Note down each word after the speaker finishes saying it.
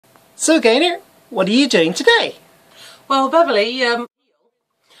So Gaynor, what are you doing today? Well, Beverly,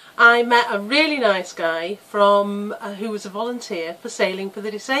 I met a really nice guy from who was a volunteer for Sailing for the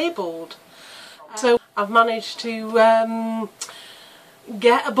Disabled. So I've managed to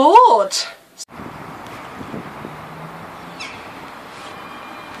get aboard.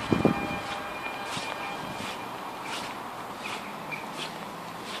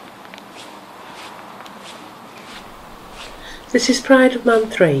 This is Pride of Man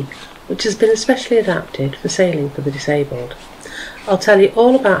 3, which has been especially adapted for Sailing for the Disabled. I'll tell you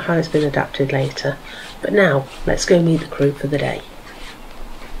all about how it's been adapted later, but now let's go meet the crew for the day.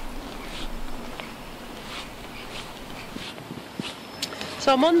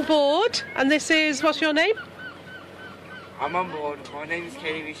 So I'm on board, and this is, what's your name? I'm on board. My name is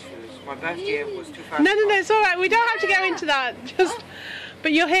Kelly Richards. My birthday was 2000. No, it's all right. We don't have to go into that.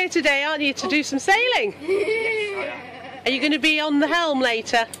 But you're here today, aren't you, to do some sailing? Yes, I am. Are you going to be on the helm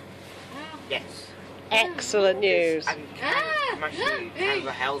later? Yes. Excellent news. I'm actually kind of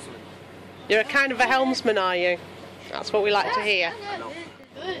a helmsman. You're a kind of a helmsman, are you? That's what we like to hear.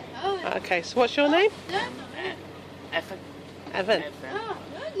 Okay, so what's your name? Evan. Evan.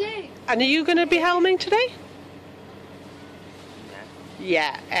 And are you going to be helming today?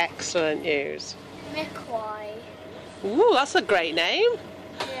 Yeah, excellent news. McCoy. Ooh, that's a great name.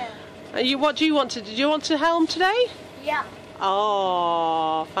 Yeah. And what do you want to do? Do you want to helm today? Yeah.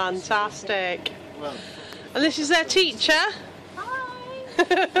 Oh, fantastic. And this is their teacher.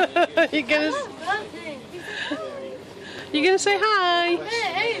 Hi. You're gonna say hi?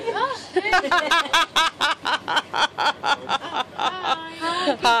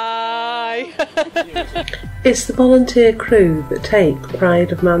 Hi. It's the volunteer crew that take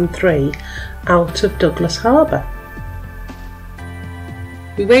Pride of Man 3 out of Douglas Harbour.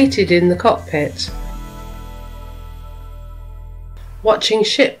 We waited in the cockpit, watching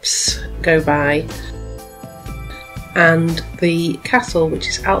ships go by and the castle which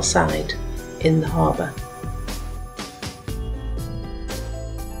is outside in the harbour.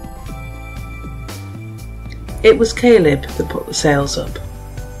 It was Caleb that put the sails up.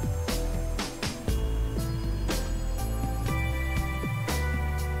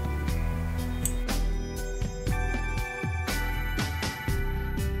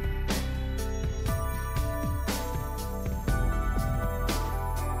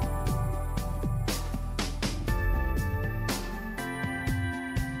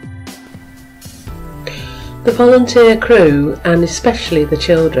 The volunteer crew, and especially the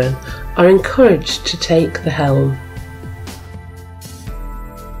children, are encouraged to take the helm.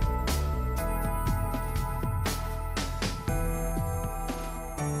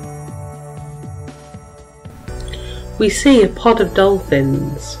 We see a pod of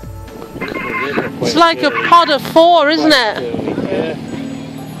dolphins. It's like a pod of 4, isn't it?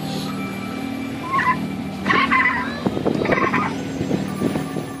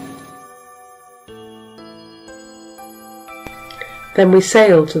 Then we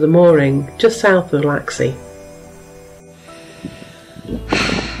sail to the mooring just south of Laxey.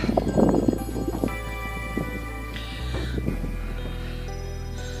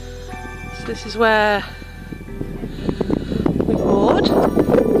 So this is where we board.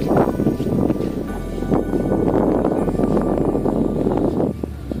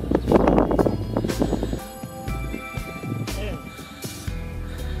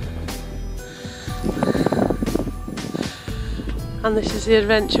 And this is the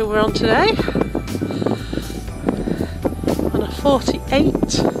adventure we're on today, on a 48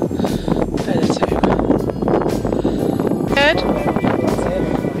 Beneteau. Good?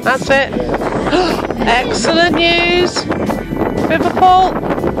 That's it. Excellent news. Liverpool.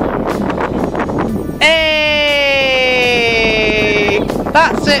 Hey!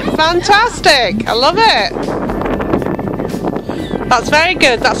 That's it. Fantastic. I love it. That's very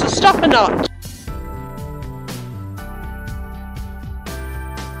good. That's a stopper notch.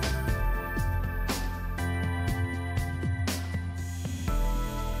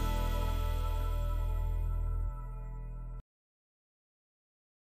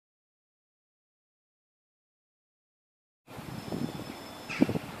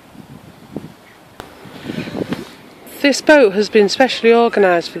 This boat has been specially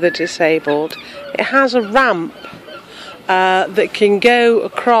organised for the disabled. It has a ramp that can go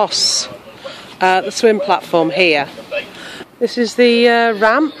across the swim platform here. This is the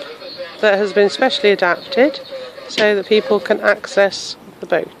ramp that has been specially adapted so that people can access the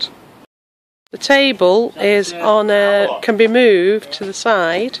boat. The table is can be moved to the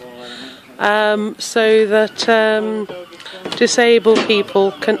side so that disabled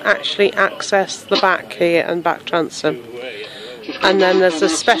people can actually access the back here and back transom. and then there's a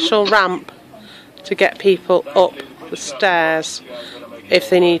special ramp to get people up the stairs if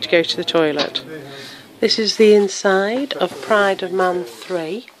they need to go to the toilet. This is the inside of Pride of Man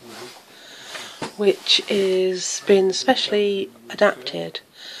 3, which is been specially adapted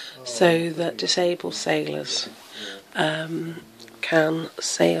so that disabled sailors can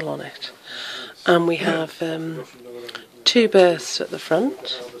sail on it. And we have 2 berths at the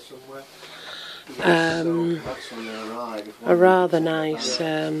front, a rather nice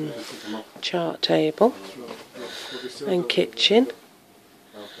chart table and kitchen,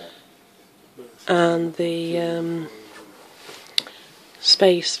 and the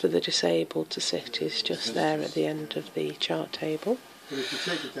space for the disabled to sit is just there at the end of the chart table,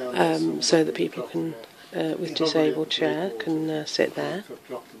 so that people can with disabled chair can sit there.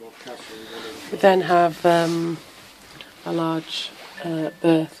 We then have a large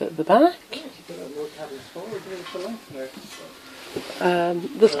berth at the back.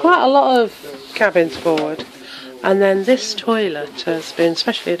 There's quite a lot of cabins forward, and then this toilet has been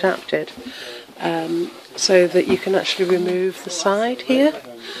specially adapted so that you can actually remove the side here,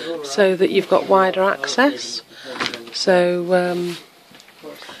 so that you've got wider access. So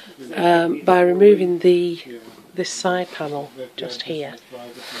by removing this side panel just here,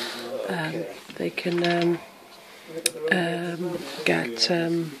 they can get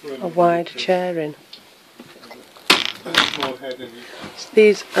a wider chair in.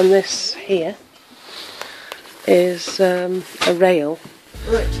 This here is a rail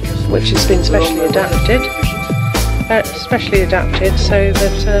which has been specially adapted so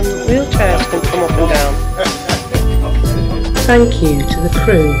that wheelchairs can come up and down. Thank you to the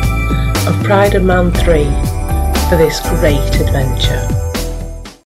crew of Pride of Man 3 for this great adventure.